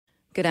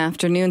Good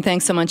afternoon.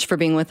 Thanks so much for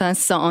being with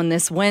us on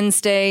this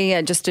Wednesday.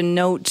 Just a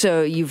note,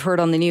 you've heard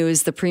on the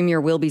news, the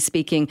Premier will be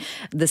speaking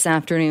this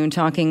afternoon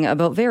talking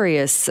about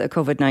various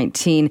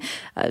COVID-19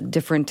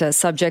 different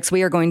subjects.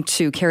 We are going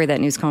to carry that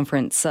news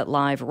conference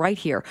live right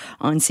here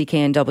on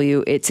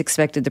CKNW. It's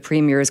expected the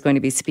Premier is going to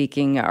be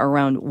speaking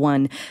around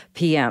 1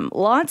 p.m.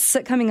 Lots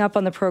coming up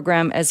on the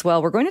program as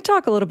well. We're going to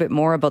talk a little bit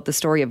more about the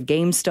story of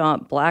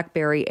GameStop,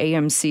 BlackBerry,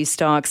 AMC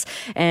stocks,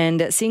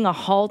 and seeing a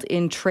halt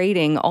in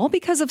trading, all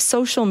because of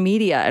social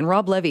media. And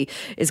Rob Levy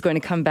is going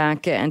to come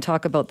back and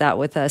talk about that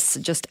with us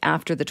just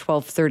after the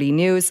 12:30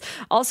 news.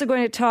 Also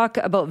going to talk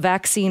about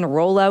vaccine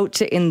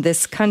rollout in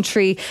this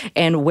country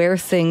and where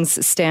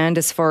things stand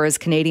as far as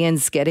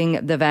Canadians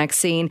getting the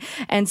vaccine,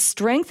 and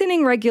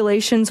strengthening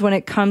regulations when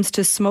it comes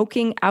to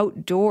smoking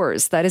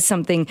outdoors. That is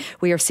something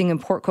we are seeing in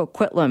Port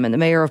Coquitlam, and the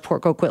mayor of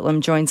Port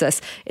Coquitlam joins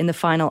us in the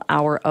final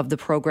hour of the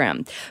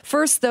program.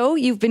 First, though,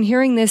 you've been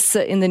hearing this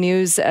in the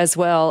news as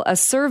well. A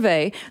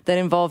survey that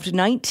involved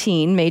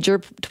 19 major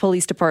police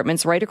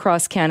departments right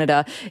across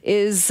Canada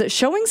is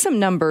showing some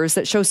numbers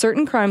that show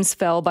certain crimes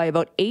fell by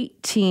about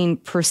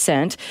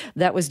 18%.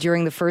 That was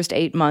during the first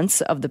 8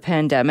 months of the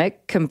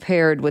pandemic,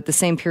 compared with the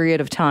same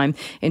period of time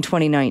in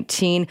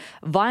 2019.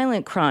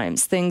 Violent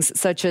crimes, things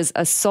such as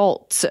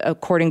assault,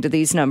 according to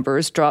these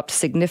numbers, dropped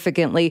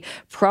significantly.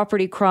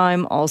 Property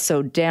crime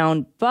also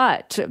down,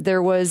 but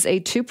there was a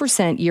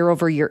 2%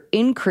 year-over-year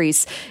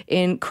increase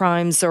in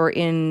crimes or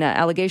in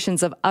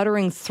allegations of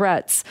uttering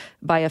threats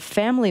by a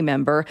family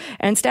member.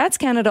 And Stats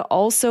Canada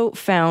also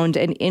found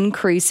an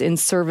increase in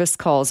service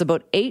calls,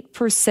 about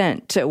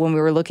 8%, when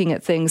we were looking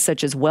at things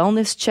such as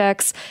wellness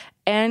checks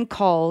and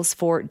calls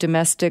for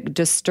domestic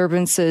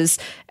disturbances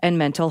and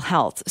mental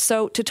health.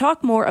 So to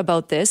talk more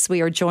about this,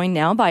 we are joined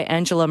now by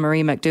Angela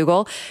Marie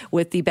McDougall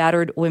with the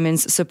Battered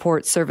Women's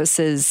Support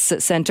Services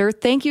Centre.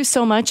 Thank you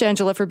so much,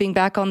 Angela, for being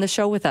back on the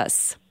show with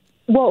us.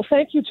 Well,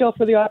 thank you, Jill,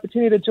 for the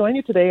opportunity to join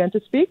you today and to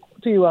speak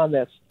to you on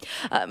this.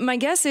 My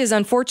guess is,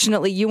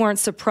 unfortunately, you weren't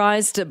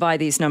surprised by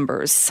these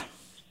numbers.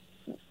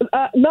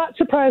 Not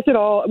surprised at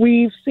all.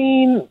 We've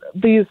seen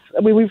these.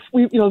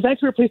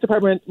 Vancouver Police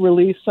Department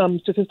released some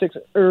statistics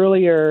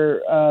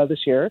earlier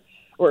this year,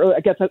 or I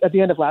guess at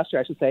the end of last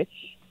year, I should say.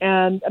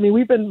 And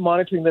we've been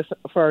monitoring this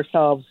for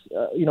ourselves,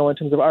 in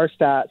terms of our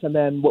stats, and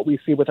then what we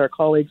see with our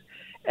colleagues,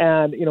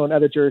 and in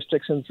other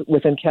jurisdictions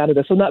within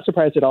Canada. So not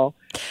surprised at all.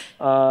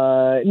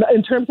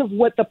 In terms of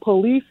what the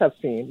police have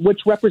seen,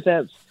 which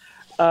represents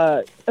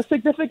a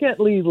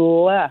significantly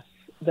less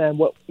than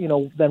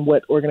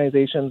what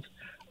organizations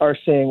are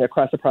seeing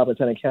across the province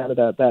and in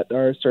Canada that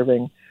are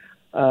serving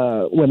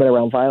women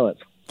around violence.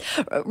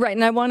 Right.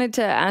 And I wanted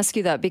to ask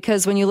you that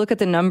because when you look at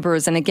the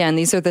numbers, and again,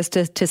 these are the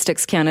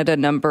Statistics Canada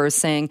numbers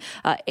saying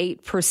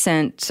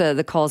 8%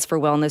 the calls for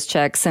wellness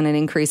checks and an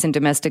increase in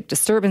domestic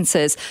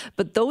disturbances,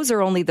 but those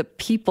are only the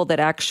people that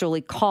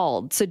actually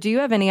called. So do you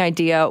have any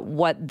idea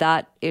what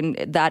that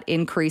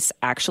increase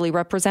actually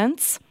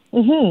represents?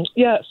 Mm-hmm.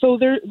 Yeah. So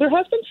there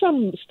has been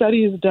some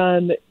studies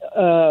done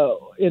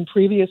in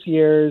previous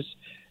years.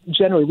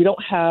 Generally, we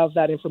don't have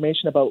that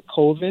information about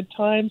COVID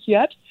times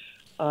yet.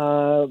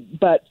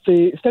 But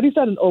the studies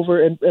done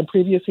in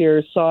previous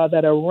years saw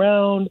that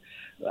around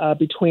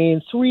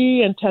between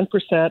 3 and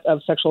 10%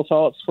 of sexual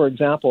assaults, for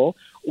example,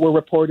 were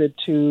reported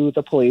to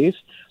the police,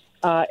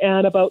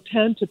 and about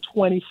 10 to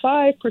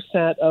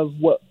 25% of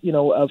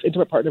of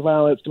intimate partner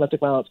violence, domestic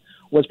violence,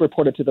 was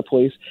reported to the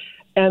police.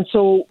 And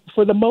so,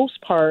 for the most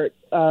part,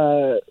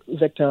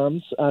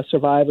 victims,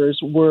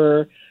 survivors,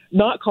 were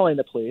not calling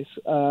the police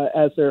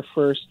as their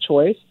first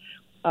choice.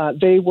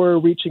 They were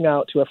reaching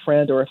out to a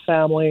friend or a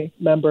family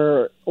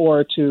member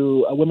or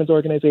to a women's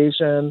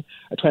organization,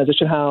 a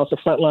transition house, a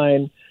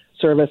frontline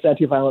service,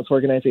 anti-violence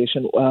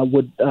organization,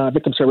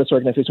 victim service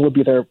organization would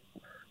be their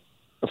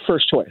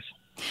first choice.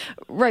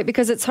 Right,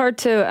 because it's hard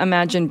to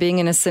imagine being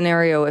in a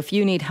scenario, if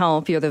you need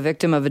help, you're the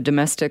victim of a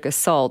domestic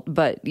assault,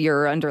 but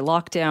you're under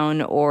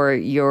lockdown or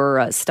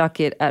you're stuck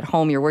at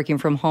home, you're working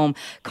from home,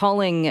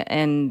 calling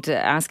and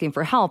asking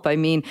for help.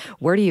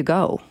 Where do you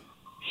go?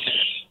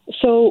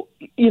 So,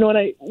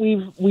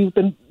 we've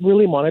been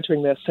really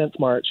monitoring this since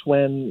March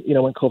when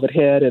COVID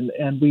hit,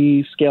 and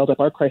we scaled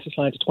up our crisis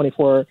line to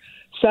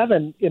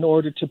 24/7 in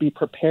order to be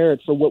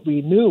prepared for what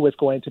we knew was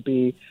going to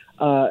be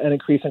an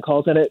increase in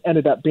calls, and it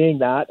ended up being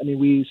that.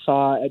 We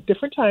saw at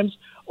different times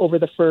over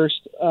the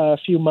first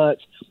few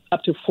months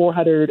up to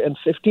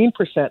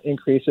 415%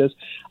 increases.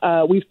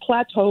 We've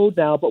plateaued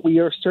now, but we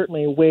are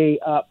certainly way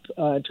up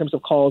in terms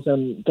of calls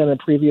than in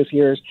previous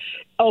years,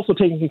 also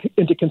taking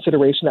into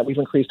consideration that we've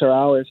increased our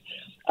hours.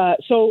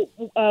 So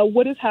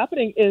what is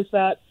happening is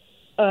that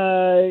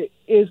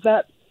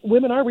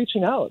women are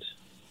reaching out,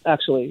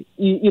 actually,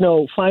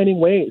 finding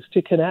ways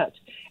to connect.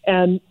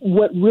 And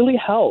what really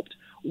helped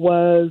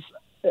was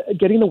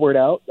getting the word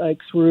out, like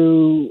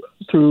through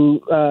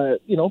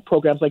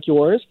programs like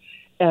yours,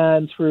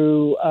 and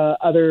through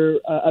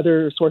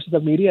other sources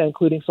of media,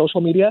 including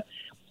social media,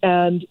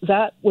 and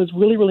that was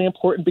really, really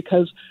important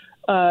because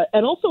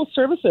And also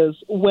services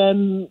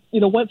when,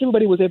 once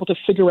everybody was able to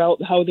figure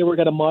out how they were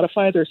going to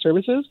modify their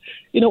services,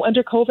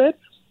 under COVID,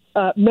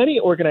 many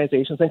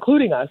organizations,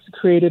 including us,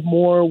 created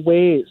more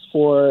ways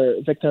for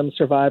victim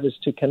survivors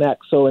to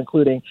connect. So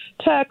including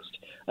text,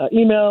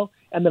 email,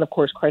 and then, of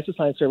course, crisis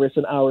line service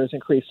and hours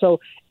increased. So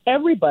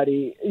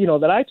everybody,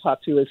 that I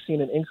talk to has seen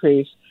an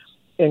increase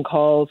in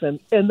calls. And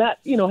that,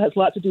 has a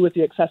lot to do with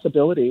the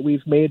accessibility.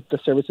 We've made the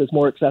services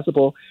more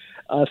accessible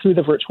through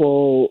the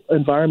virtual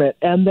environment.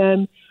 And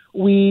then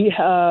we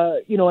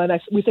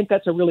think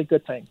that's a really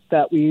good thing,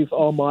 that we've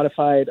all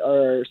modified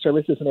our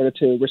services in order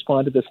to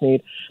respond to this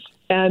need.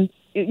 And,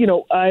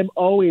 I'm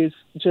always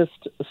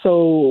just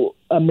so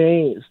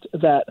amazed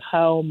that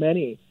how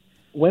many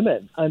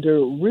women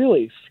under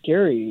really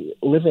scary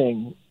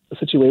living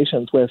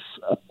situations with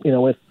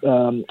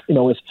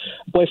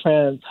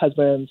boyfriends,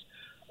 husbands,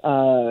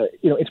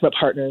 intimate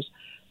partners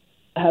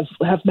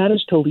have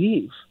managed to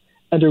leave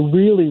under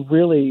really,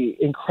 really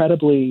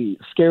incredibly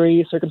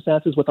scary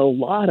circumstances with a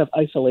lot of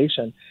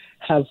isolation,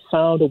 have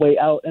found a way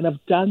out and have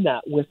done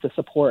that with the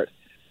support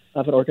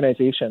of an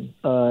organization.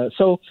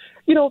 So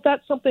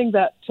that's something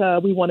that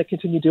we want to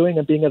continue doing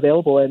and being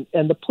available.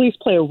 And the police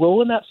play a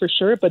role in that for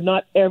sure, but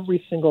not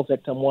every single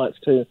victim wants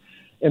to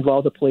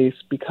involve the police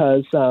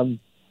because that's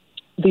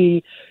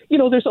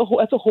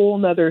a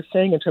whole other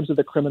thing in terms of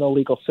the criminal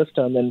legal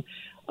system. And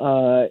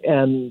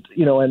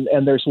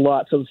there's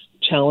lots of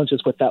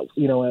challenges with that,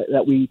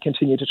 that we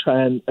continue to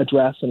try and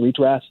address and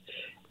redress.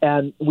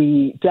 And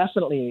we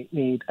definitely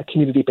need a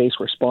community-based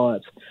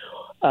response.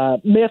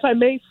 If I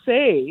may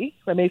say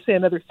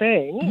another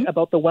thing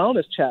about the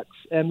wellness checks,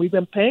 and we've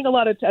been paying a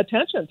lot of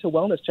attention to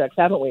wellness checks,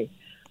 haven't we?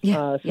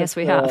 Yeah, yes,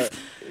 we have.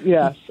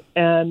 Yes,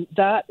 and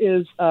that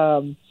is,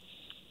 I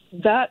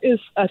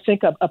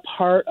think, a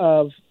part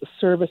of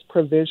service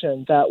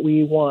provision that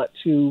we want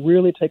to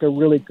really take a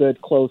really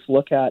good, close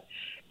look at.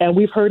 And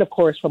we've heard, of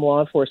course, from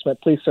law enforcement,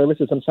 police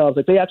services themselves,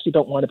 that they actually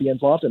don't want to be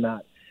involved in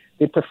that.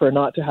 They'd prefer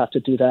not to have to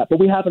do that. But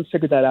we haven't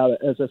figured that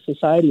out as a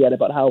society yet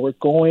about how we're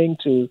going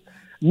to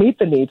meet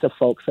the needs of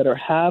folks that are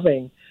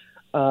having,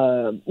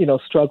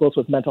 struggles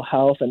with mental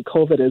health, and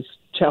COVID has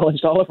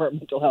challenged all of our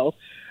mental health.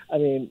 I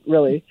mean,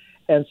 really.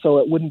 And so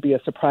it wouldn't be a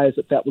surprise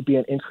that would be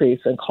an increase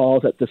in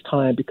calls at this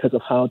time because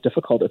of how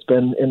difficult it's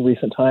been in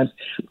recent times.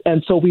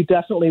 And so we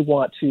definitely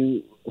want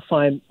to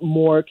find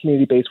more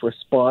community-based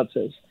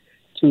responses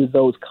to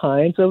those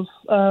kinds of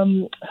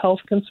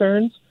health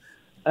concerns.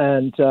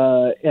 And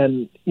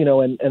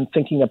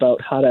thinking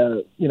about how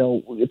to,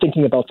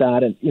 thinking about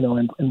that and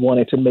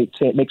wanting to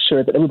make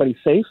sure that everybody's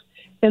safe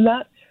in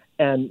that,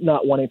 and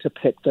not wanting to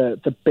pick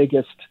the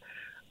biggest,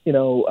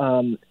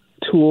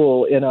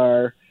 tool in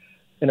our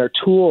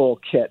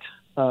toolkit,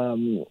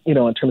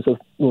 in terms of,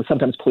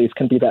 sometimes police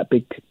can be that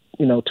big,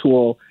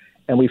 tool.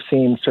 And we've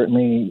seen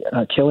certainly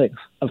killings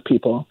of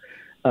people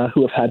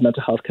who have had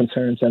mental health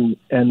concerns, and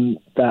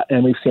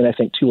we've seen, I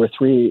think, 2 or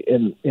 3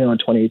 in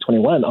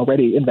 2021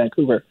 already in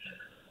Vancouver.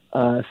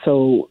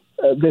 So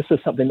this is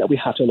something that we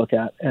have to look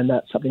at, and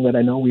that's something that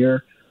I know we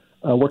are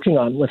working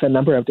on with a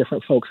number of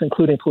different folks,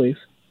 including police.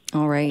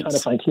 All right. Trying to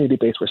find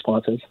community-based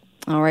responses.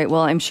 All right.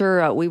 Well, I'm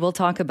sure we will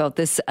talk about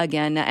this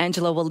again.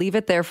 Angela, we'll leave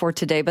it there for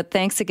today, but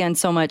thanks again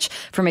so much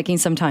for making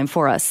some time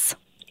for us.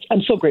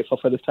 I'm so grateful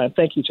for this time.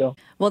 Thank you, Jill.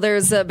 Well,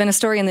 there's been a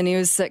story in the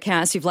news,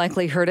 Cass. You've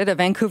likely heard it. A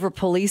Vancouver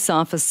police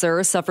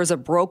officer suffers a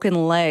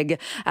broken leg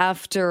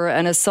after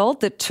an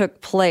assault that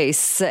took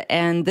place.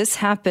 And this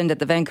happened at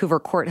the Vancouver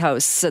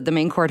courthouse, the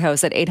main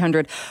courthouse at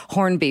 800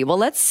 Hornby. Well,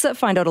 let's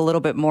find out a little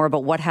bit more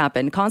about what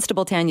happened.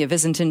 Constable Tanya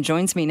Visentin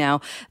joins me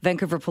now,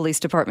 Vancouver Police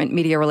Department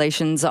Media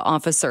Relations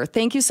Officer.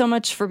 Thank you so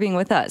much for being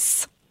with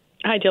us.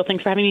 Hi, Jill.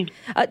 Thanks for having me.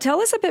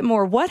 Tell us a bit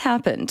more. What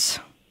happened?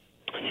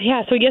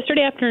 Yeah, so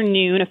yesterday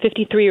afternoon, a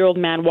 53-year-old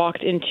man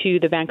walked into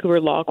the Vancouver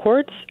Law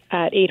Courts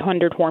at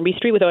 800 Hornby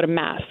Street without a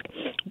mask.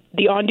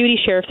 The on-duty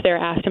sheriffs there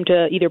asked him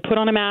to either put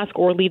on a mask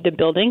or leave the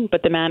building,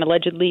 but the man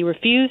allegedly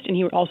refused, and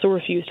he also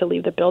refused to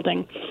leave the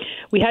building.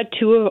 We had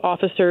 2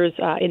 officers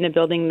in the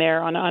building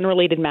there on an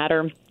unrelated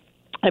matter.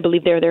 I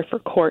believe they were there for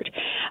court,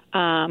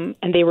 and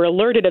they were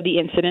alerted of the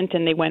incident,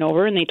 and they went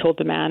over and they told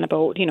the man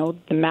about,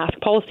 the mask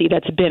policy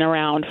that's been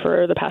around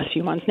for the past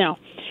few months now.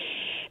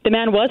 The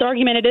man was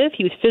argumentative.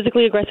 He was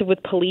physically aggressive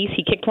with police.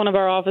 He kicked one of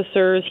our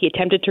officers. He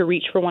attempted to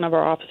reach for one of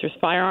our officers'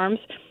 firearms.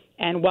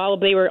 And while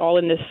they were all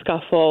in this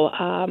scuffle,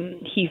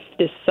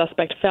 this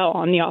suspect fell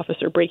on the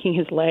officer, breaking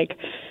his leg.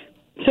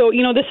 So,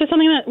 this is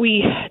something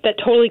that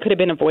totally could have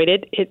been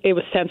avoided. It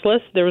was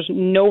senseless. There was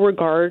no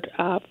regard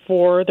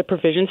for the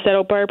provisions set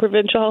out by our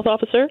provincial health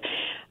officer.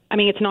 I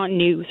mean, it's not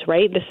news,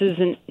 right? This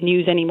isn't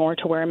news anymore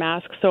to wear a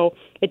mask. So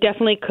it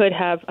definitely could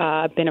have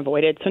been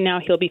avoided. So now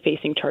he'll be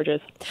facing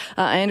charges.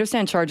 I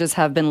understand charges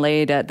have been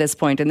laid at this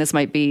point, and this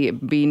might be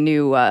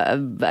new.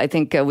 I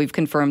think we've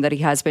confirmed that he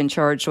has been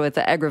charged with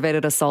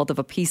aggravated assault of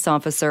a peace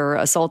officer,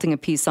 assaulting a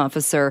peace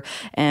officer,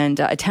 and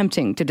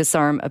attempting to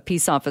disarm a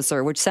peace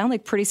officer, which sound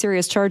like pretty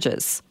serious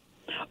charges.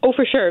 Oh,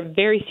 for sure.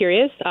 Very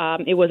serious.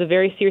 It was a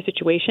very serious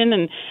situation.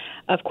 And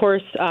of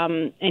course,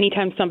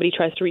 anytime somebody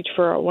tries to reach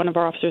for one of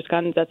our officers'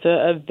 guns, that's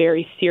a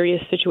very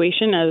serious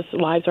situation as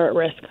lives are at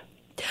risk.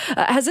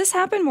 Has this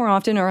happened more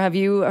often, or have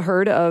you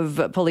heard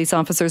of police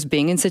officers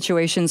being in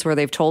situations where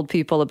they've told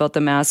people about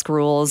the mask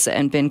rules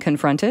and been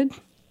confronted?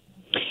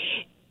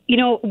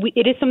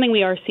 It is something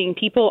we are seeing.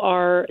 People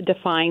are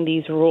defying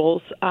these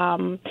rules,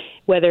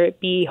 whether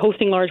it be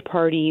hosting large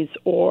parties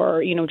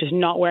or, just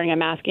not wearing a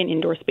mask in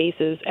indoor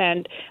spaces.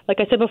 And like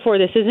I said before,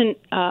 this isn't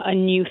a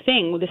new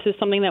thing. This is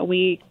something that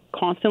we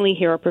constantly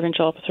hear our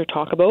provincial officer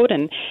talk about,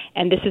 and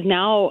this is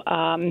now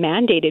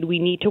mandated. We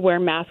need to wear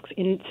masks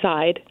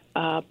inside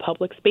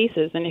public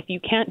spaces. And if you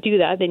can't do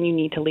that, then you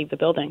need to leave the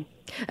building.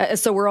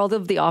 So were all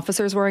of the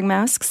officers wearing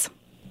masks?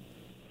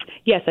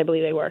 Yes, I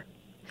believe they were.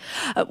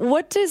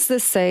 What does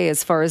this say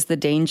as far as the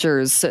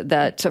dangers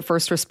that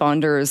first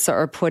responders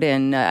are put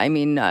in?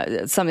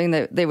 Something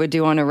that they would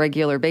do on a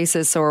regular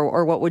basis,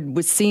 or what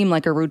would seem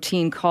like a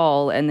routine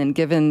call, and then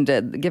given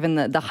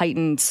the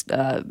heightened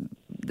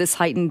this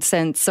heightened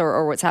sense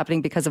or what's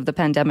happening because of the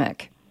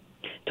pandemic?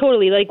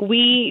 Totally.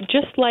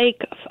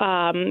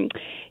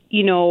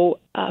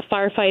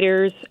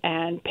 Firefighters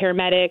and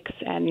paramedics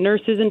and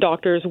nurses and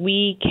doctors,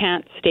 we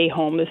can't stay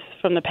home. This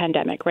is from the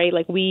pandemic, right?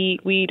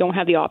 We don't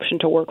have the option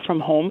to work from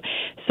home.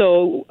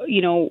 So,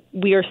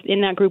 we are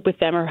in that group with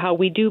them, or how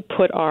we do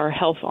put our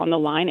health on the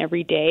line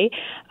every day.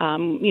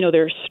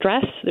 There's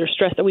stress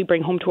that we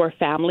bring home to our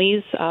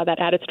families, that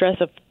added stress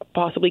of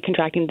possibly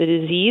contracting the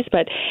disease.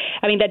 But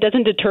that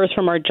doesn't deter us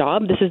from our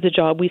job. This is the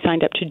job we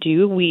signed up to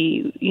do.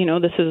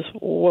 This is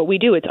what we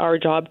do. It's our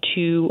job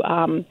to,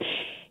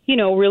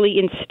 really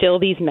instill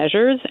these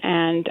measures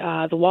and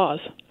the laws.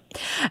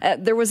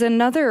 There was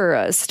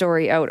another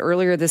story out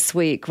earlier this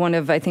week. One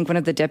of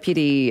the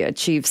deputy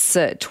chiefs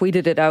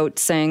tweeted it out,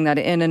 saying that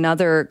in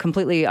another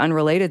completely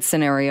unrelated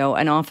scenario,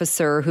 an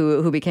officer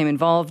who became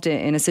involved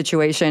in a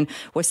situation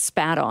was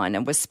spat on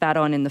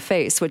in the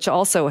face, which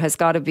also has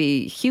got to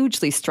be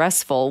hugely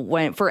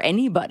stressful for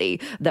anybody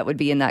that would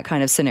be in that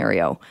kind of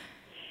scenario.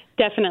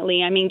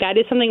 Definitely. That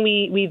is something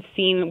we've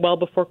seen well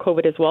before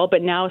COVID as well,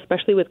 but now,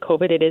 especially with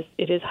COVID, it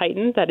is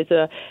heightened. That is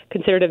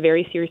considered a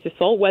very serious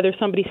assault, whether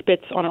somebody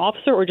spits on an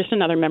officer or just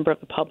another member of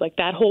the public.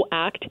 That whole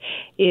act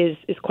is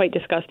quite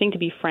disgusting, to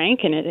be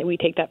frank, and we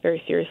take that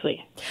very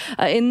seriously.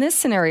 In this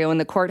scenario, in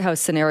the courthouse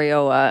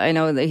scenario, I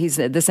know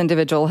that this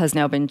individual has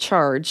now been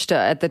charged.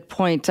 At that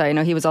point, I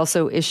know he was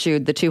also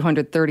issued the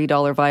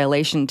 $230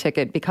 violation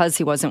ticket because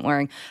he wasn't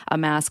wearing a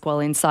mask while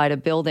inside a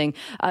building.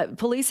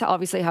 Police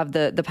obviously have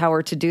the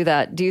power to do that.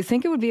 Do you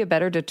think it would be a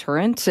better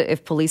deterrent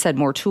if police had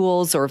more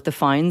tools, or if the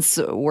fines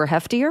were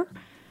heftier?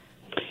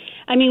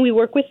 We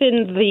work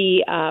within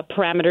the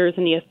parameters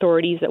and the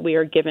authorities that we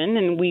are given,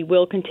 and we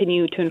will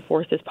continue to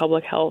enforce this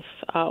public health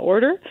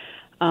order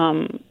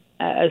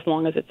as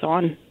long as it's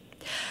on.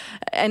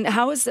 And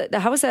how is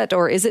that,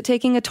 or is it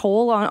taking a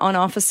toll on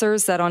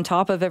officers, that on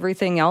top of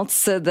everything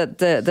else that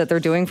they're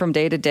doing from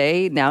day to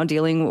day, now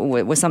dealing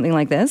with something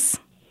like this?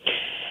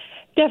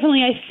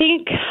 Definitely. I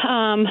think,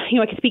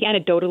 I can speak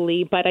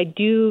anecdotally, but I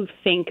do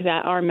think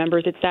that our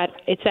members, it's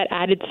that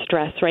added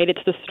stress, right? It's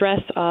the stress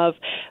of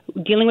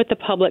dealing with the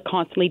public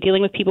constantly,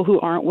 dealing with people who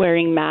aren't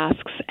wearing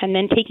masks, and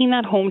then taking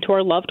that home to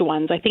our loved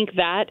ones. I think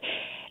that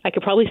I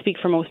could probably speak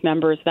for most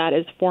members. That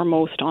is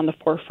foremost on the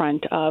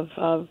forefront of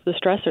the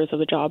stressors of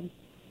the job.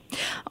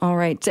 All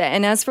right.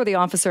 And as for the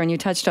officer, and you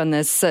touched on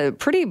this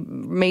pretty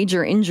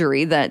major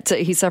injury that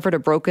he suffered, a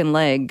broken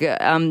leg.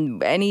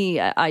 Any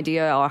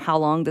idea how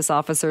long this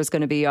officer is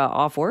going to be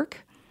off work?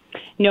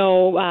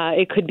 No,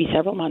 it could be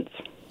several months.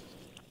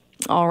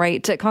 All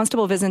right.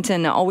 Constable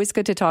Visinton, always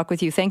good to talk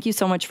with you. Thank you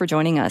so much for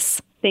joining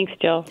us. Thanks,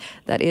 Jill.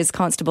 That is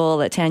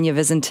Constable Tanya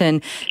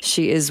Visinton.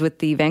 She is with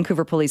the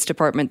Vancouver Police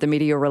Department, the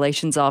Media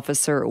Relations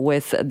Officer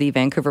with the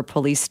Vancouver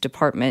Police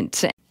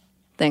Department.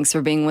 Thanks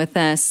for being with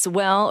us.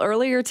 Well,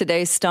 earlier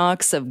today,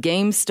 stocks of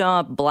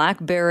GameStop,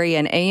 BlackBerry,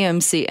 and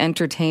AMC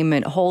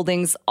Entertainment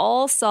Holdings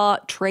all saw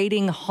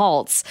trading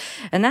halts.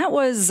 And that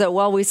was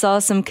while we saw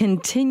some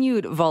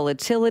continued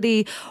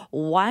volatility,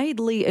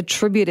 widely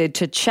attributed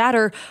to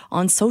chatter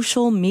on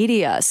social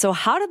media. So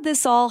how did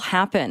this all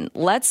happen?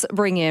 Let's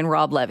bring in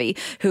Rob Levy,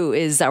 who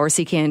is our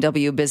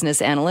CKNW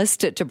business analyst,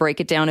 to break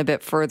it down a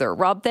bit further.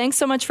 Rob, thanks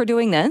so much for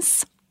doing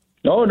this.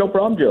 No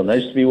problem, Jill.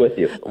 Nice to be with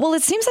you. Well,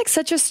 it seems like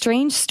such a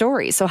strange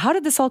story. So how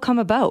did this all come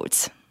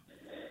about?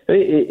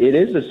 It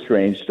is a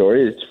strange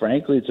story.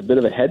 It's a bit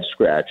of a head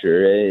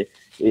scratcher,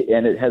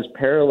 and it has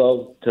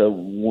parallels to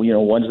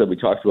ones that we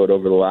talked about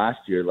over the last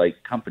year, like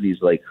companies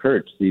like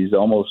Hertz. These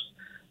almost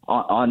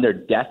on their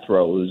death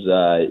throes,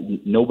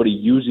 nobody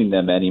using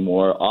them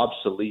anymore,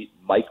 obsolete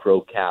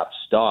micro cap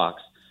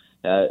stocks.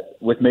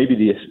 With maybe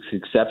the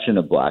exception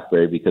of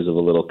BlackBerry because of a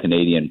little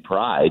Canadian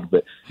pride,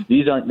 but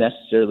these aren't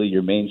necessarily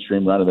your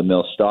mainstream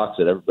run-of-the-mill stocks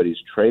that everybody's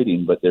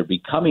trading, but they're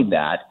becoming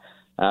that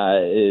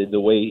the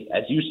way,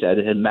 as you said,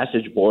 it had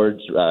message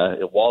boards,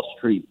 Wall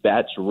Street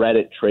bets,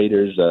 Reddit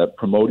traders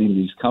promoting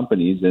these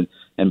companies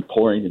and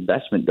pouring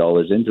investment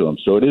dollars into them.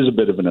 So it is a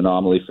bit of an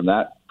anomaly from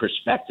that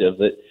perspective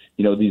that,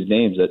 these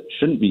names that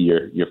shouldn't be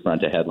your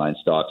front of headline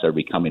stocks are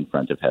becoming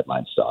front of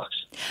headline stocks.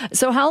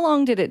 So how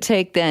long did it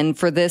take then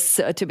for this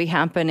to be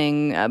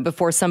happening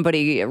before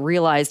somebody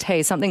realized,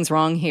 hey, something's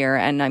wrong here?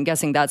 And I'm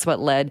guessing that's what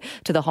led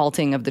to the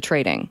halting of the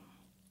trading.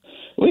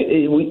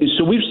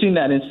 So we've seen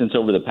that instance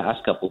over the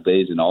past couple of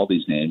days in all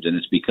these names, and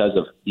it's because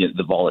of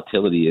the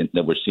volatility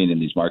that we're seeing in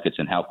these markets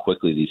and how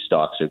quickly these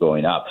stocks are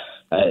going up.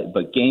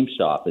 But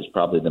GameStop is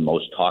probably the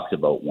most talked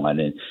about one,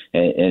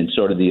 and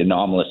sort of the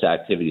anomalous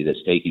activity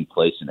that's taking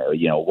place in there.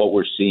 What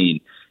we're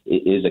seeing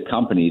is a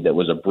company that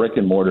was a brick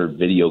and mortar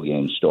video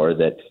game store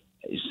that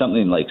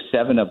something like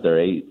 7 of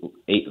their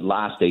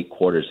last 8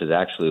 quarters has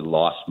actually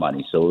lost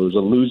money. So it was a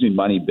losing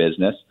money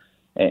business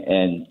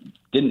and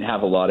didn't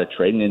have a lot of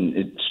trading. And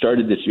it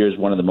started this year as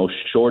one of the most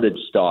shorted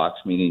stocks,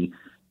 meaning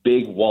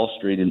big Wall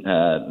Street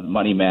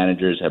money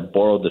managers have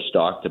borrowed the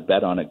stock to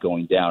bet on it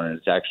going down, and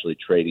it's actually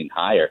trading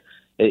higher.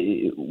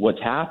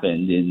 What's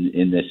happened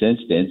in this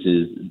instance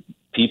is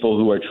people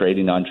who are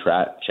trading on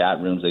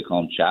chat rooms, they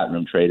call them chat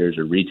room traders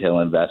or retail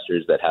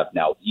investors that have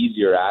now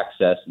easier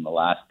access in the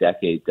last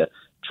decade to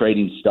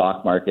trading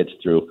stock markets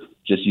through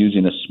just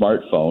using a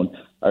smartphone,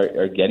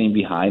 are getting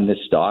behind this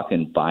stock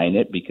and buying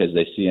it because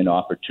they see an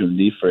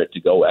opportunity for it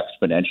to go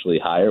exponentially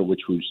higher,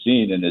 which we've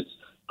seen, and it's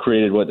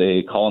created what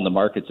they call in the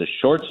markets a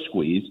short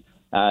squeeze.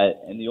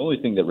 And the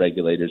only thing that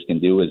regulators can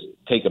do is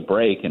take a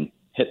break and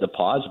hit the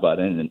pause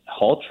button and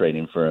halt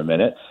trading for a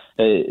minute.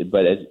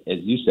 But as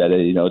you said,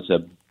 it's a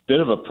bit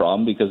of a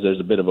problem because there's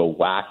a bit of a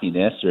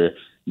wackiness or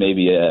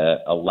maybe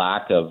a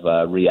lack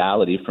of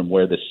reality from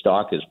where the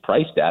stock is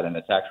priced at and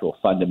its actual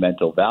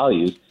fundamental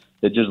values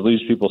that just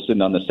leaves people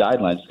sitting on the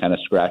sidelines kind of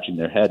scratching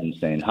their head and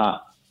saying,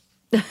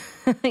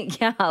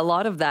 Yeah, a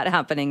lot of that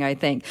happening, I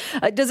think.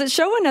 Does it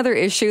show another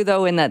issue,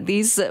 though, in that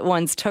these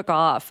ones took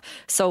off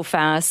so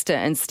fast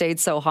and stayed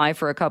so high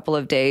for a couple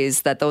of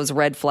days that those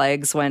red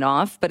flags went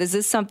off? But is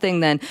this something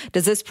then,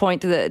 does this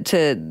point to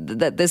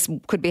that this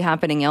could be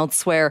happening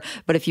elsewhere,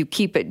 but if you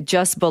keep it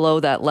just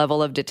below that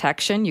level of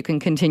detection, you can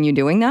continue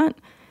doing that?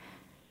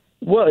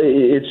 Well,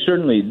 it's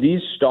certainly,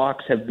 these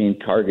stocks have been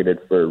targeted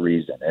for a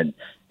reason, and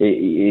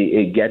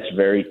it gets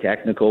very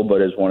technical,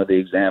 but as one of the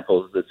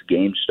examples, that's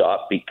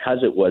GameStop, because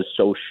it was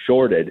so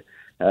shorted,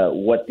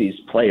 what these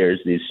players,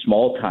 these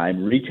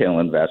small-time retail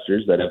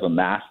investors that have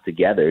amassed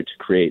together to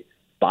create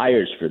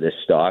buyers for this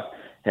stock,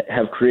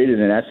 have created,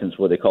 in essence,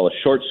 what they call a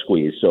short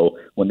squeeze. So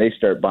when they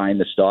start buying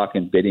the stock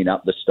and bidding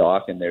up the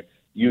stock, and they're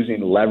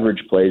using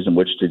leverage plays in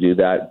which to do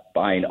that,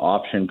 buying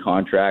option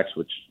contracts,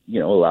 which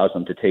allows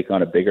them to take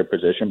on a bigger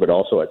position, but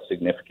also at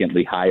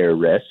significantly higher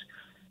risk,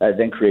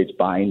 then creates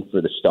buying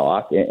for the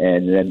stock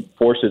and then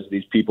forces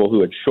these people who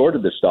had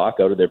shorted the stock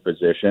out of their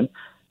position.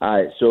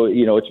 So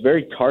it's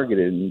very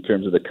targeted in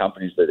terms of the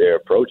companies that they're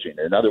approaching.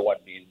 Another one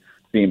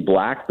being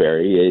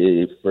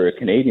BlackBerry for a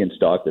Canadian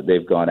stock that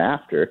they've gone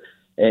after.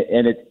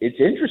 And it's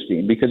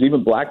interesting because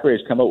even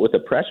BlackBerry's come out with a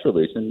press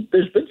release, and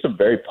there's been some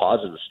very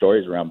positive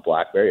stories around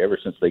BlackBerry ever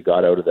since they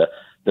got out of the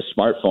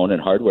smartphone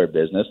and hardware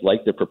business,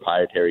 like their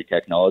proprietary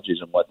technologies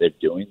and what they're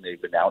doing.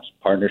 They've announced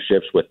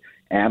partnerships with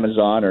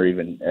Amazon or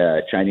even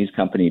Chinese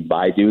company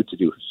Baidu to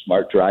do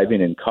smart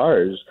driving in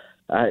cars.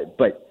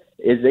 But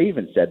as they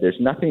even said, there's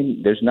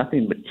nothing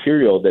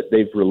material that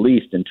they've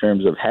released in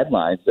terms of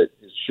headlines that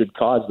should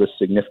cause this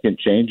significant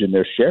change in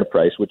their share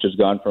price, which has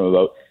gone from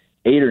about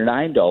 $8 or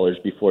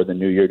 $9 before the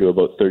new year to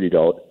about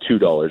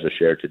 $2 a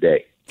share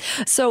today.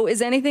 So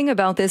is anything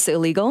about this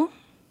illegal?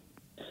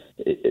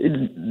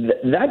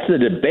 That's the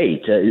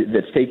debate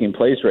that's taking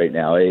place right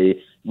now.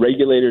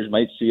 Regulators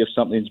might see if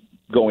something's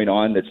going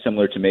on that's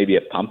similar to maybe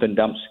a pump and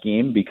dump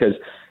scheme, because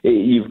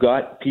you've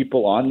got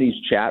people on these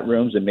chat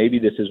rooms, and maybe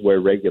this is where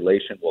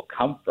regulation will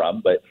come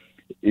from, but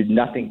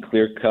nothing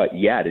clear-cut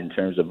yet in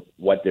terms of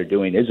what they're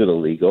doing. Is it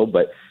illegal?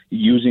 But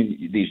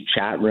using these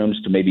chat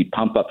rooms to maybe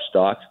pump up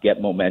stocks,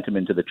 get momentum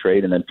into the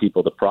trade, and then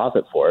people to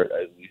profit for it.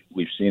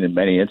 We've seen in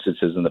many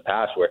instances in the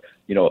past where,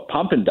 a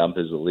pump and dump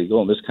is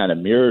illegal, and this kind of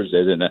mirrors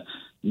it in a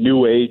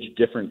new age,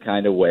 different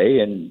kind of way.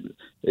 And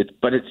it's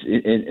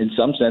in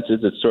some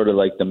senses, it's sort of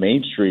like the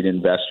Main Street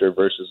investor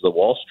versus the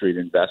Wall Street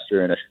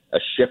investor, and a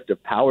shift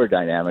of power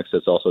dynamics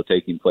that's also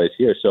taking place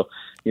here. So,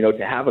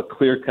 to have a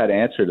clear-cut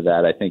answer to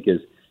that, I think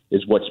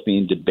is what's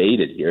being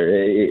debated here.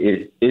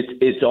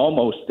 It's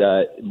almost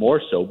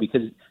more so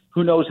because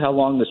who knows how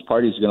long this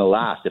party is going to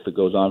last, if it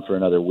goes on for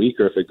another week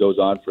or if it goes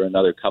on for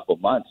another couple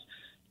months.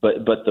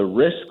 But the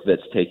risk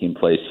that's taking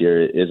place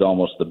here is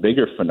almost the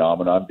bigger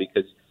phenomenon,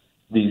 because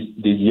these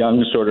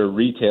young sort of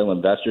retail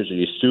investors, or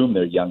you assume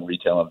they're young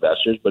retail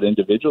investors, but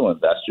individual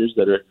investors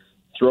that are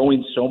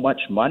throwing so much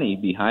money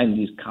behind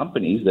these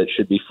companies that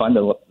should be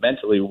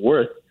fundamentally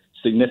worth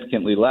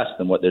significantly less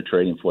than what they're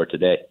trading for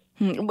today.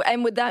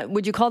 And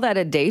would you call that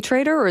a day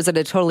trader, or is it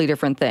a totally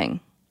different thing?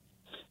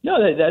 No,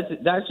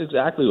 that's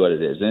exactly what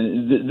it is.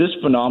 And this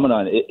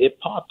phenomenon, it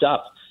popped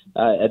up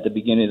at the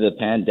beginning of the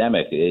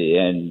pandemic,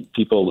 and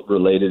people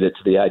related it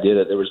to the idea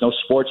that there was no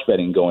sports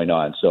betting going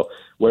on. So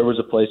where was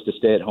a place to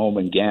stay at home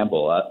and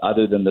gamble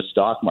other than the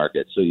stock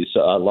market? So you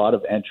saw a lot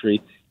of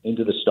entry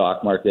into the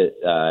stock market.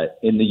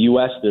 In the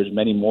U.S., there's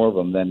many more of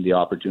them than the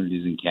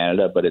opportunities in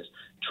Canada, but it's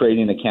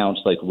trading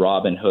accounts like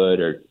Robinhood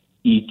or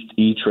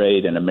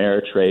E-Trade and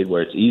Ameritrade,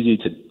 where it's easy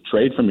to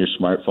trade from your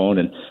smartphone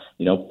and,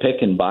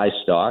 pick and buy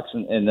stocks.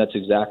 And that's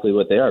exactly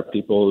what they are.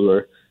 People who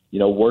are,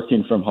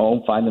 working from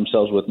home find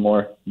themselves with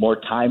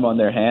more time on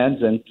their hands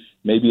and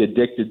maybe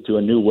addicted to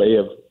a new way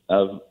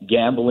of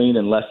gambling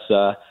and less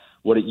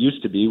what it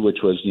used to be, which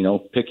was,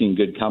 picking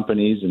good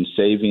companies and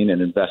saving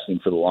and investing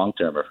for the long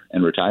term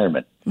and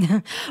retirement.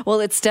 Well,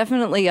 it's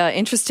definitely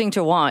interesting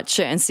to watch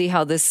and see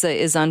how this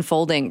is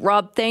unfolding.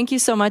 Rob, thank you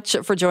so much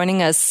for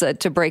joining us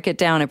to break it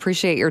down. I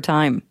appreciate your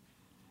time.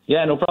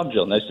 Yeah, no problem,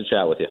 Jill. Nice to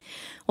chat with you.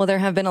 Well, there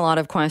have been a lot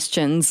of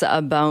questions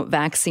about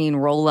vaccine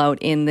rollout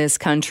in this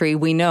country.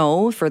 We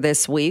know for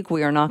this week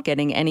we are not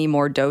getting any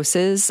more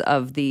doses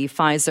of the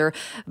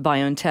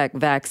Pfizer-BioNTech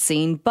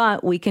vaccine,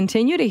 but we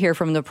continue to hear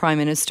from the Prime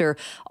Minister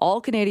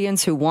all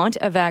Canadians who want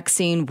a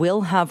vaccine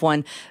will have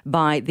one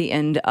by the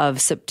end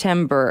of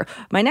September.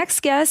 My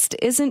next guest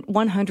isn't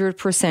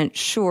 100%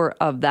 sure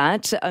of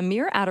that.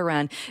 Amir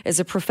Ataran is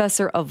a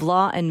professor of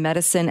law and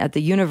medicine at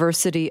the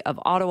University of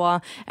Ottawa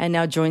and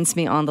now joins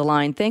me on the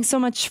line. Thanks so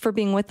much for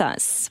being with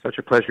us. Such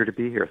a pleasure to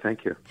be here.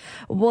 Thank you.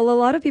 Well, a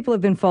lot of people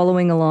have been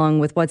following along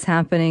with what's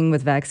happening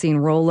with vaccine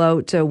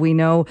rollout. We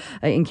know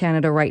in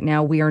Canada right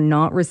now we are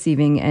not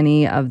receiving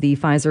any of the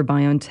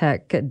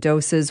Pfizer-BioNTech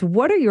doses.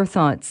 What are your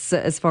thoughts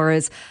as far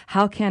as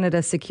how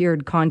Canada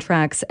secured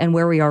contracts and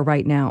where we are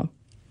right now?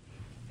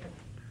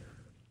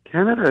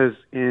 Canada is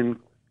in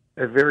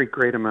a very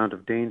great amount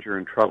of danger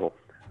and trouble,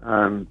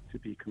 to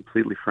be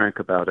completely frank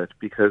about it,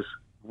 because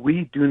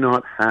we do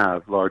not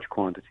have large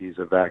quantities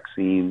of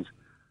vaccines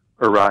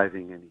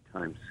arriving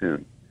anytime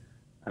soon.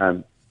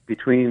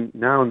 Between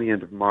now and the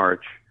end of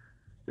March,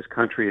 this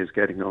country is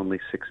getting only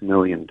 6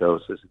 million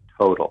doses in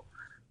total.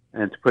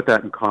 And to put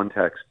that in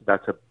context,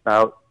 that's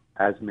about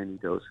as many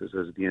doses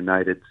as the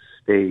United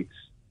States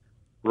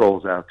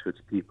rolls out to its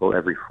people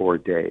every 4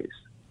 days.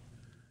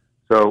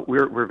 So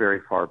we're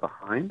very far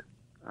behind.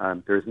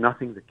 There's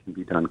nothing that can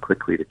be done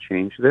quickly to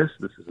change this.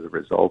 This is a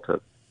result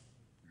of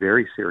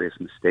very serious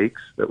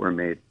mistakes that were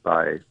made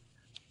by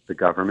the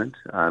government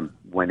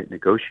when it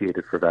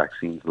negotiated for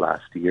vaccines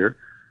last year.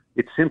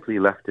 It simply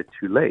left it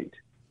too late.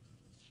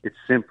 It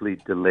simply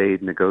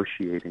delayed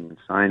negotiating and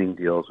signing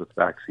deals with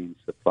vaccine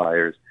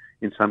suppliers,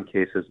 in some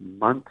cases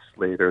months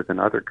later than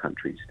other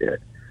countries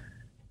did.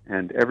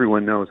 And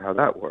everyone knows how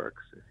that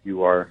works. If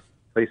you are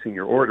placing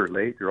your order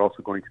late, you're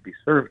also going to be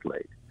served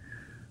late.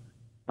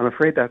 I'm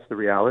afraid that's the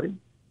reality,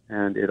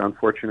 and it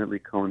unfortunately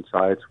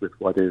coincides with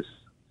what is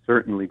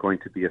certainly going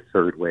to be a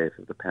third wave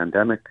of the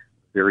pandemic,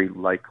 very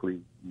likely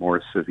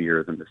more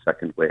severe than the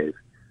second wave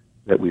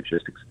that we've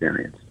just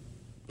experienced.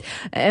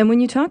 And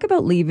when you talk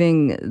about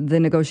leaving the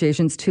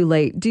negotiations too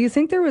late, do you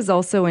think there was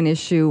also an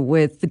issue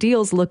with the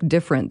deals look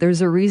different?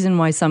 There's a reason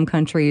why some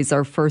countries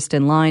are first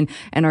in line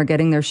and are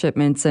getting their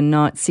shipments and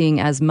not seeing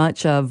as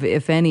much of,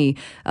 if any,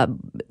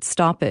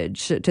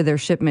 stoppage to their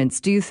shipments.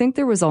 Do you think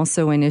there was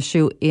also an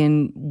issue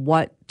in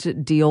what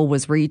deal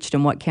was reached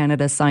and what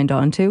Canada signed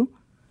on to?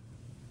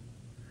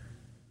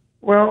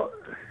 Well,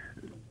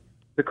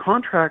 the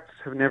contracts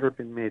have never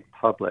been made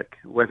public,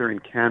 whether in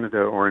Canada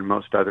or in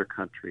most other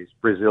countries.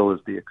 Brazil is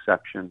the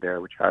exception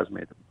there, which has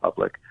made them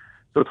public.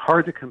 So it's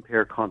hard to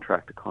compare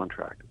contract to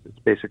contract. It's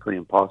basically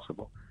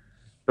impossible.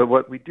 But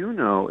what we do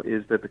know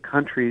is that the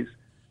countries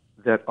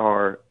that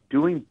are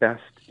doing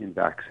best in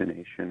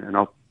vaccination, and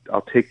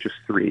I'll take just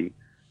three,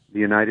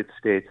 the United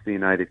States, the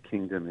United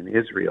Kingdom, and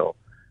Israel,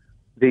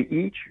 they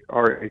each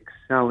are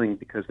excelling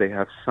because they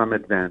have some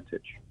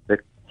advantage that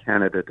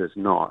Canada does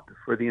not.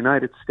 For the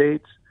United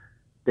States,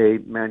 they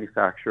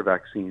manufacture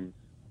vaccines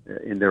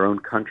in their own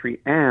country,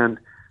 and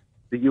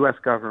the U.S.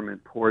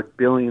 government poured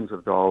billions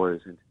of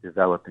dollars into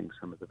developing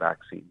some of the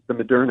vaccines. The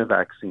Moderna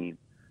vaccine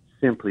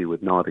simply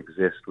would not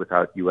exist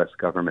without U.S.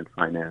 government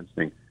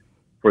financing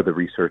for the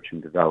research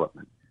and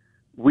development.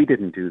 We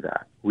didn't do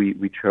that.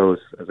 We chose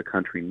as a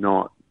country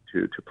not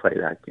to play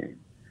that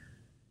game.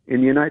 In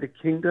the United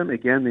Kingdom,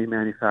 again, they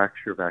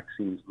manufacture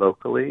vaccines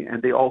locally,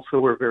 and they also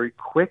were very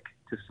quick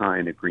to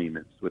sign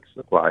agreements with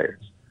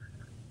suppliers.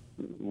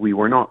 We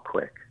were not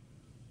quick.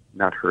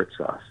 That hurts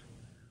us.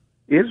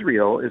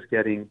 Israel is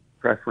getting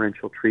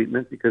preferential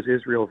treatment because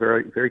Israel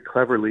very, very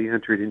cleverly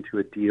entered into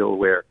a deal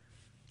where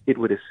it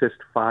would assist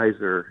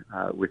Pfizer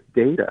with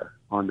data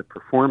on the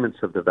performance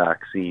of the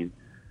vaccine.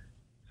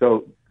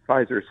 So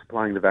Pfizer is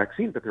supplying the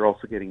vaccine, but they're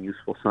also getting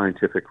useful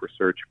scientific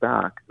research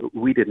back.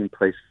 We didn't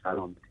place that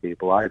on the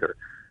table either.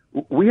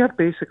 We have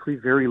basically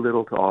very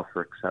little to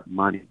offer except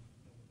money.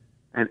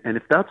 And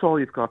if that's all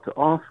you've got to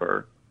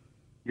offer,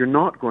 you're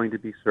not going to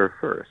be served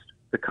first.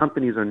 The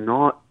companies are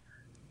not,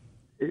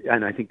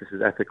 and I think this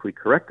is ethically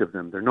correct of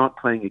them, they're not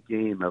playing a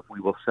game of we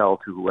will sell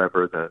to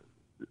whoever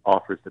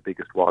offers the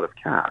biggest wad of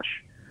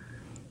cash.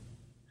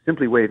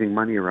 Simply waving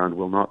money around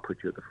will not put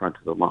you at the front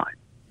of the line.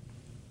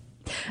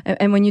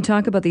 And when you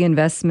talk about the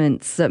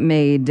investments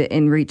made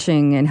in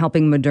reaching and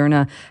helping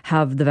Moderna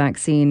have the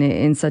vaccine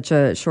in such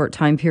a short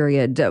time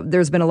period,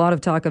 there's been a lot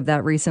of talk of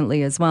that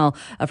recently as well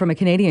from a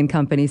Canadian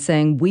company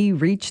saying, we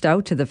reached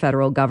out to the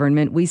federal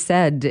government. We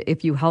said,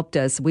 if you helped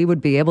us, we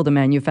would be able to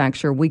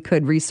manufacture. We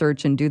could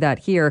research and do that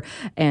here,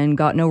 and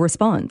got no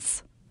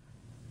response.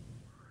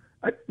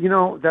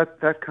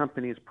 That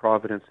company is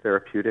Providence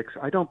Therapeutics.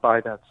 I don't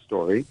buy that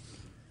story.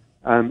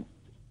 I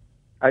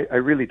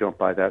really don't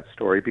buy that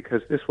story,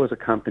 because this was a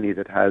company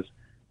that has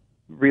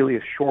really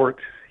a short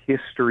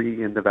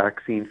history in the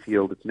vaccine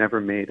field. It's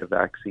never made a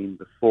vaccine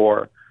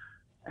before.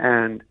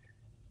 And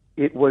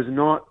it was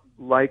not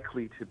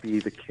likely to be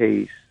the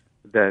case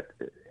that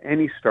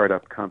any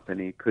startup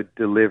company could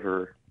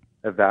deliver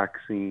a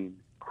vaccine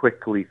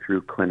quickly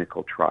through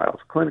clinical trials.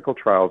 Clinical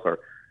trials are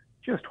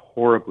just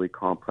horribly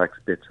complex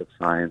bits of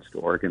science to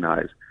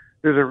organize.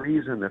 There's a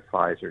reason that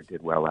Pfizer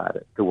did well at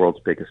it, the world's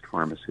biggest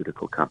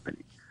pharmaceutical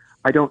company.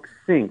 I don't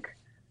think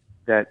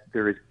that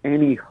there is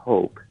any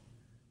hope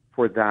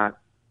for that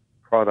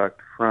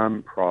product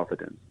from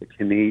Providence, the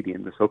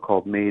Canadian, the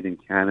so-called made in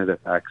Canada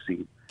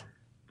vaccine,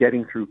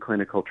 getting through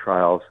clinical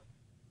trials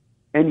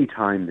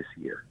anytime this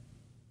year.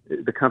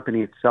 The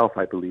company itself,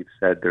 I believe,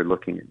 said they're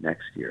looking at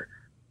next year.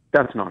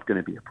 That's not going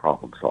to be a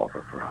problem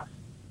solver for us.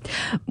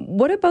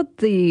 What about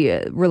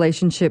the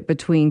relationship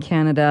between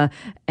Canada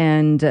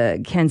and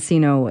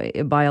CanSino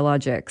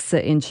Biologics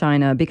in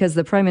China? Because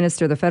the Prime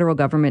Minister, the federal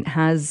government,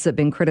 has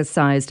been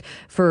criticized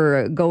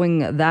for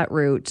going that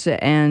route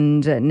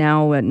and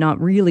now not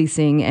really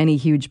seeing any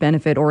huge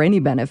benefit or any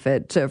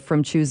benefit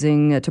from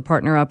choosing to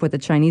partner up with a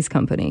Chinese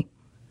company.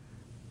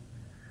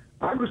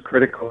 I was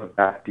critical of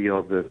that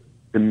deal the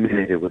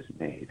minute it was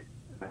made.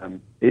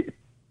 It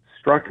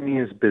struck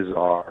me as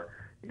bizarre.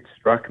 It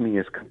struck me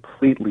as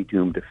completely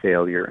doomed to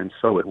failure, and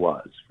so it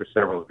was, for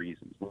several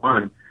reasons.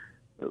 One,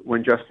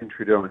 when Justin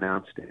Trudeau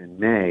announced it in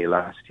May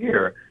last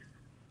year,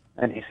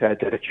 and he said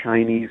that a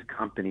Chinese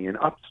company, an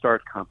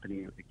upstart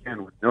company,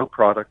 again, with no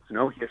products,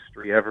 no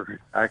history ever in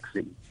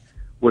vaccine,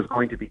 was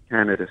going to be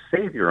Canada's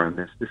savior on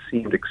this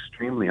seemed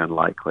extremely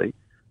unlikely.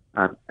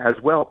 As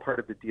well, part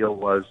of the deal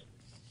was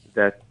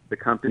that the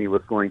company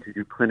was going to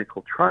do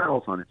clinical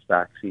trials on its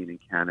vaccine in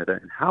Canada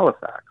in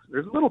Halifax.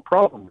 There's a little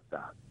problem with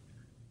that.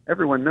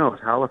 Everyone knows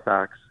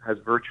Halifax has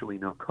virtually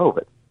no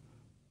COVID.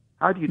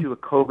 How do you do a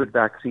COVID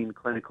vaccine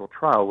clinical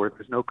trial where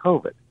there's no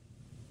COVID?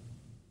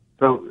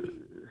 So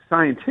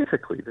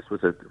scientifically, this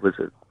was a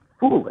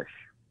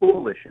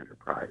foolish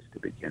enterprise to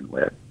begin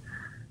with.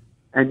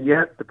 And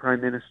yet the Prime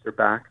Minister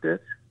backed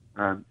it.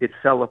 It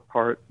fell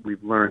apart,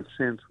 we've learned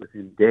since,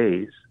 within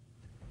days,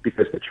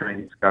 because the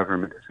Chinese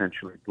government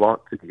essentially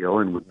blocked the deal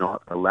and would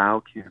not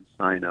allow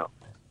CanSino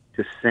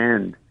to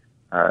send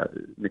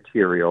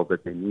material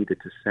that they needed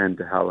to send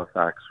to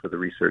Halifax for the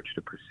research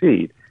to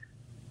proceed.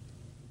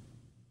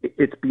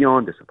 It's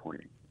beyond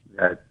disappointing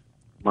that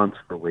months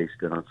were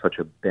wasted on such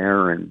a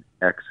barren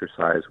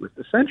exercise with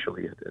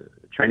essentially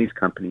a Chinese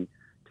company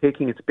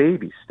taking its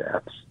baby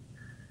steps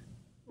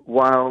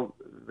while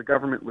the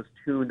government was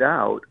tuned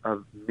out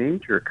of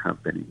major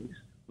companies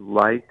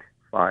like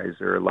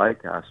Pfizer,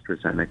 like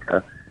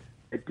AstraZeneca,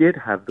 that did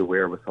have the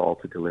wherewithal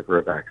to deliver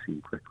a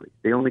vaccine quickly.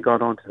 They only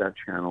got onto that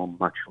channel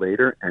much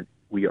later, and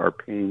we are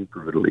paying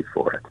brutally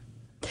for it.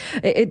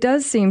 It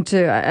does seem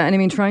to, and I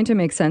mean, trying to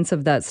make sense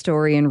of that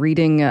story and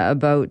reading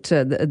about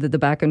the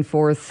back and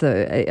forth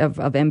of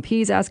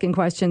MPs asking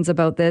questions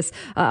about this,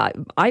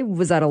 I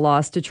was at a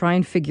loss to try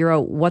and figure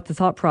out what the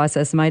thought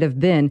process might have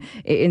been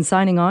in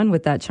signing on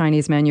with that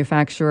Chinese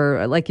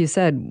manufacturer, like you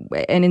said,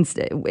 and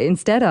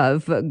instead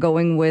of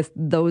going with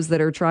those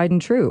that are tried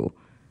and true.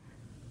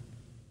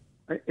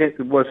 It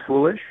was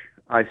foolish.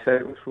 I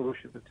said it was foolish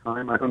at the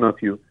time. I don't know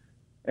if you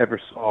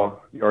ever saw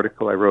the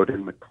article I wrote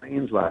in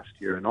Maclean's last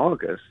year in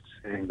August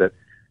saying that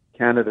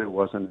Canada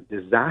was on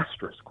a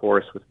disastrous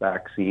course with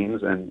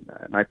vaccines, and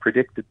I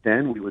predicted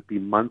then we would be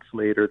months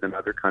later than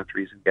other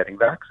countries in getting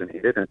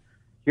vaccinated, and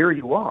here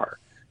you are.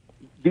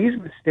 These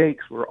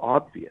mistakes were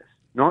obvious,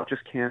 not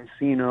just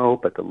CanSino,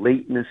 but the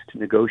lateness to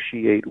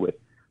negotiate with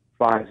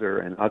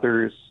Pfizer and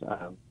others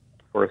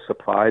for a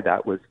supply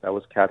that was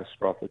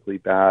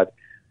catastrophically bad.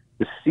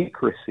 The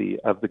secrecy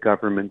of the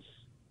government's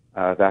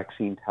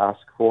vaccine task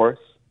force.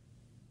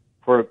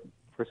 For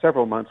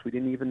several months, we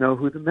didn't even know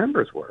who the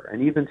members were.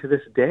 And even to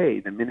this day,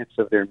 the minutes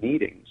of their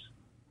meetings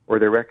or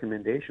their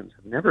recommendations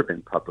have never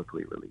been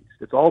publicly released.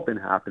 It's all been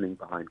happening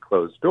behind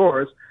closed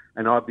doors.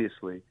 And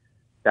obviously,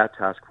 that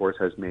task force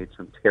has made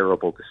some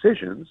terrible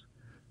decisions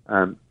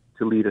to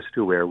lead us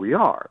to where we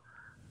are.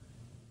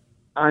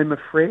 I'm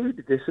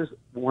afraid this is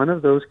one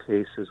of those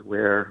cases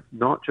where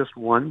not just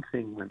one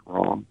thing went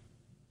wrong,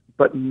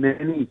 but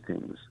many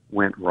things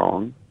went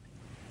wrong.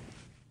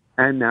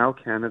 And now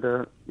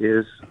Canada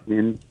is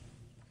in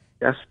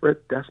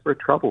desperate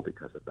trouble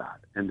because of that.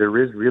 And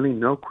there is really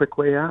no quick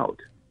way out.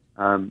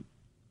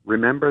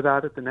 Remember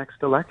that at the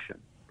next election,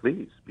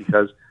 please,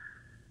 because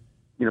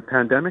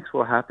pandemics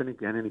will happen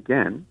again and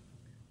again.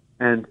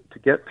 And to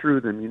get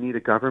through them, you need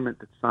a government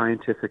that's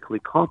scientifically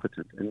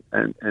competent.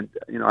 And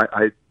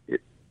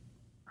it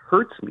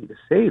hurts me to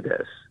say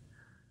this,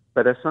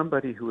 but as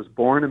somebody who was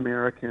born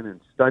American and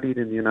studied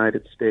in the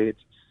United States,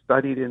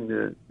 studied in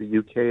the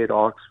UK at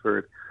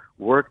Oxford,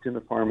 worked in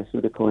the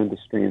pharmaceutical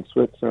industry in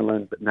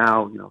Switzerland, but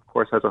now, of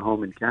course, has a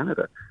home in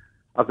Canada.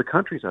 Of the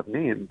countries I've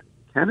named,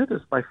 Canada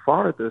is by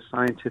far the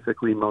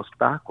scientifically most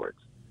backwards.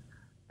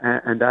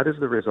 And that is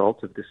the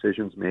result of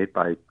decisions made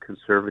by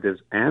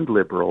conservatives and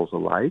liberals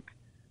alike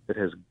that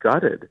has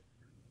gutted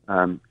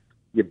the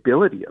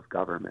ability of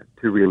government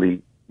to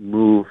really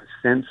move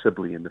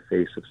sensibly in the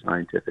face of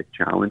scientific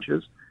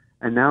challenges.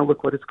 And now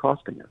look what it's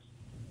costing us.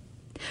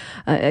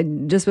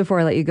 Just before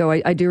I let you go,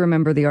 I do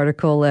remember the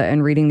article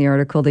and reading the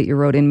article that you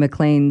wrote in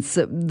Maclean's.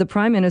 The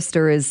Prime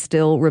Minister is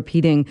still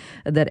repeating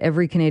that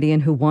every Canadian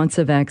who wants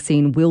a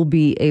vaccine will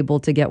be able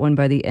to get one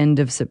by the end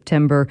of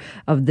September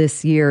of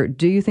this year.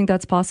 Do you think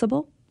that's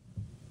possible?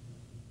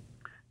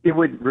 It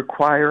would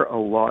require a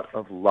lot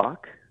of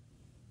luck.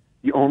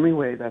 The only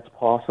way that's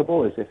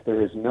possible is if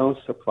there is no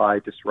supply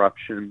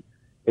disruption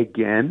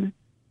again,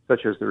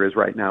 such as there is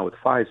right now with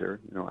Pfizer.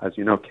 As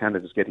you know,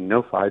 Canada's getting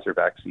no Pfizer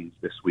vaccines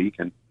this week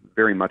and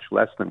very much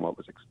less than what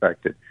was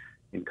expected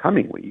in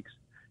coming weeks.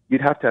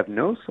 You'd have to have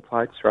no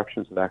supply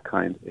disruptions of that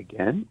kind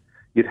again.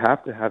 You'd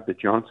have to have the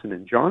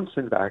Johnson &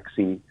 Johnson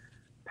vaccine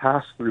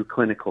pass through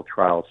clinical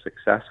trials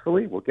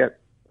successfully. We'll get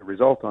a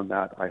result on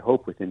that, I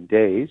hope, within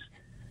days.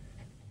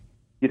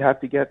 You'd have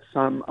to get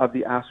some of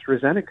the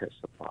AstraZeneca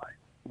supply,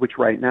 which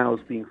right now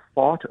is being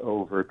fought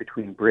over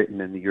between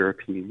Britain and the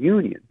European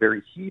Union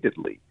very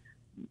heatedly,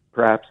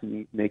 perhaps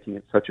making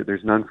it such that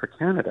there's none for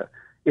Canada.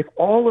 If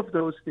all of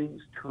those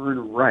things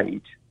turn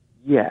right,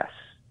 yes,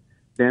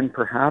 then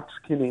perhaps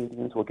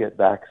Canadians will get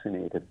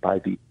vaccinated by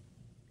the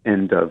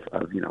end of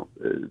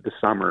the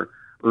summer,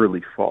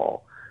 early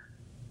fall.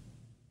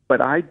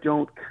 But I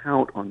don't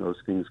count on those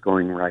things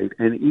going right.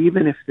 And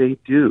even if they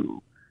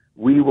do,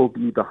 we will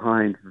be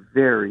behind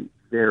very,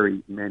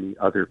 very many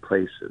other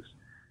places.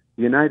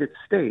 The United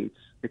States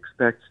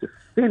expects to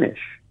finish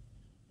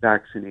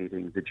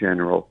vaccinating the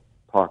general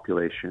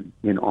population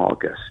in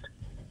August.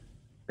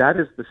 That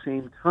is the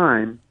same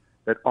time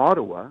that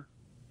Ottawa,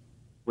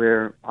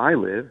 where I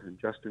live and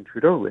Justin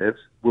Trudeau lives,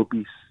 will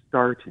be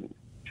starting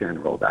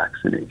general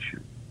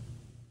vaccination.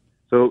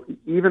 So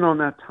even on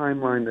that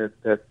timeline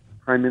that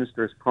Prime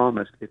Minister has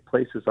promised, it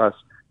places us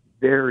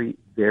very,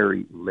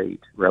 very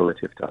late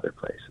relative to other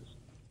places.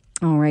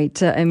 All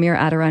right, Amir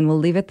Attaran, we'll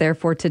leave it there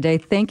for today.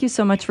 Thank you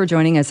so much for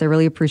joining us. I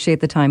really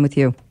appreciate the time with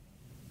you.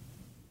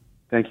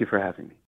 Thank you for having me.